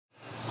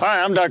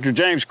Hi, I'm Dr.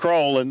 James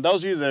Kroll, and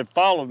those of you that have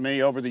followed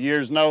me over the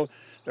years know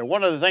that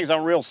one of the things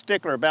I'm real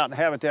stickler about in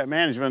habitat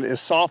management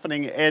is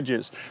softening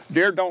edges.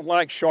 Deer don't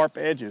like sharp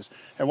edges.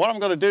 And what I'm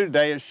going to do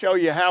today is show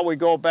you how we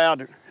go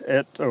about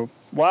at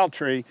Wild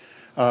Tree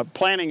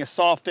planting a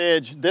soft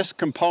edge, this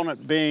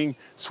component being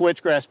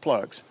switchgrass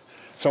plugs.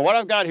 So what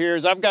I've got here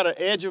is I've got an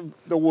edge of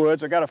the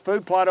woods. I've got a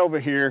food plot over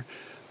here.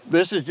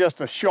 This is just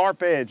a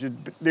sharp edge.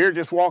 Deer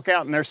just walk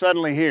out and they're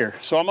suddenly here.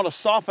 So I'm going to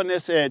soften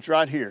this edge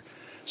right here.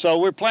 So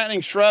we're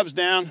planting shrubs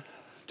down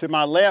to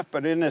my left,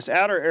 but in this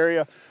outer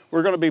area,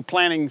 we're going to be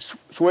planting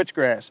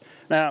switchgrass.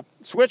 Now,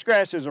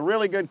 switchgrass is a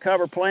really good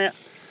cover plant.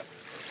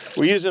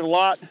 We use it a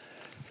lot.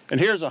 And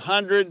here's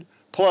 100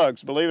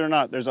 plugs, believe it or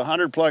not. There's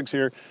 100 plugs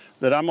here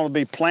that I'm going to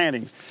be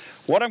planting.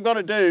 What I'm going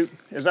to do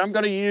is I'm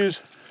going to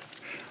use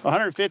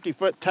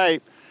 150-foot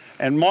tape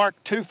and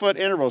mark 2-foot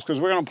intervals,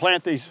 because we're going to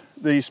plant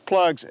these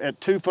plugs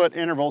at 2-foot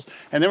intervals,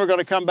 and then we're going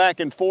to come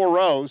back in 4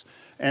 rows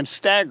and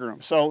stagger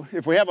them. So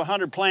if we have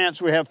 100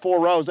 plants, we have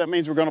 4 rows, that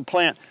means we're going to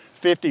plant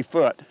 50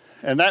 foot.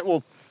 And that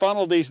will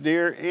funnel these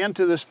deer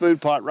into this food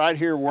plot right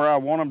here where I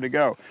want them to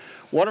go.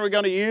 What are we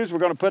going to use? We're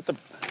going to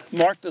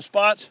mark the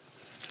spots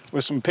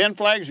with some pin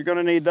flags. You're going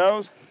to need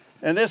those.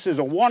 And this is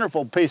a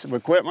wonderful piece of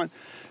equipment.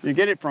 You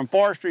get it from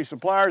forestry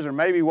suppliers, or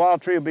maybe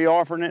Wild Tree will be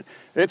offering it.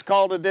 It's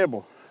called a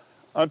dibble.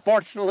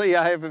 Unfortunately,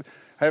 I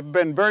have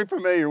been very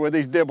familiar with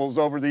these dibbles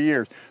over the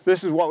years.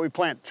 This is what we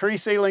plant tree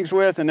seedlings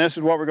with, and this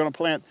is what we're going to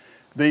plant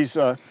these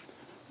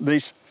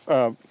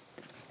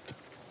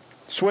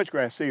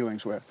switchgrass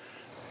seedlings with.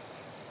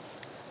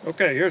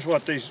 Okay, here's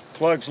what these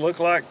plugs look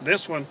like.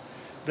 This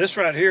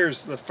right here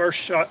is the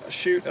first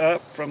shoot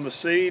up from the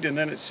seed, and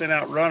then it's sent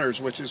out runners,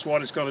 which is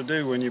what it's going to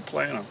do when you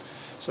plant them.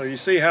 So you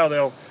see how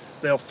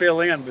they'll fill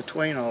in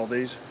between all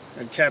these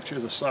and capture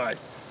the site.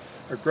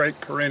 They're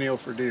great perennial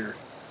for deer.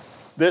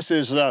 This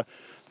is the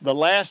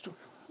last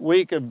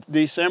week of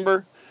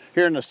December.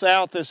 Here in the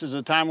south, this is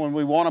the time when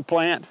we want to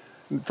plant,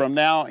 from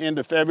now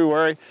into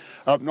February.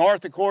 Up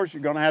north, of course,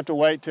 you're going to have to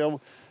wait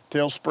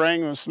till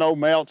spring when the snow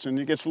melts and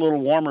it gets a little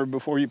warmer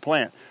before you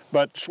plant.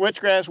 But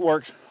switchgrass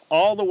works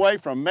all the way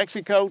from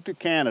Mexico to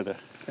Canada,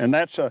 and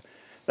that's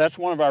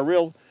one of our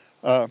real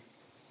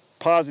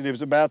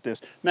positives about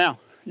this. Now,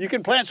 you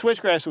can plant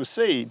switchgrass with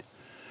seed,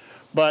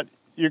 but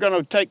you're going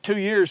to take 2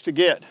 years to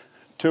get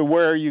to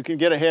where you can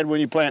get ahead when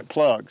you plant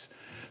plugs.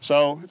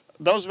 So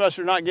those of us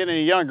who are not getting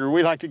any younger,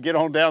 we like to get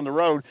on down the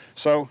road.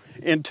 So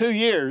in 2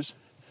 years,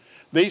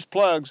 these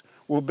plugs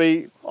will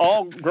be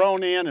all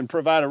grown in and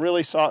provide a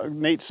really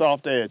neat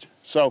soft edge.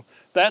 So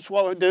that's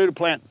what we do to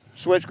plant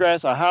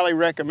switchgrass. I highly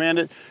recommend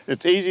it.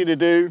 It's easy to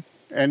do,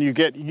 and you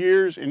get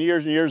years and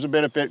years and years of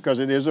benefit because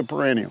it is a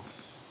perennial.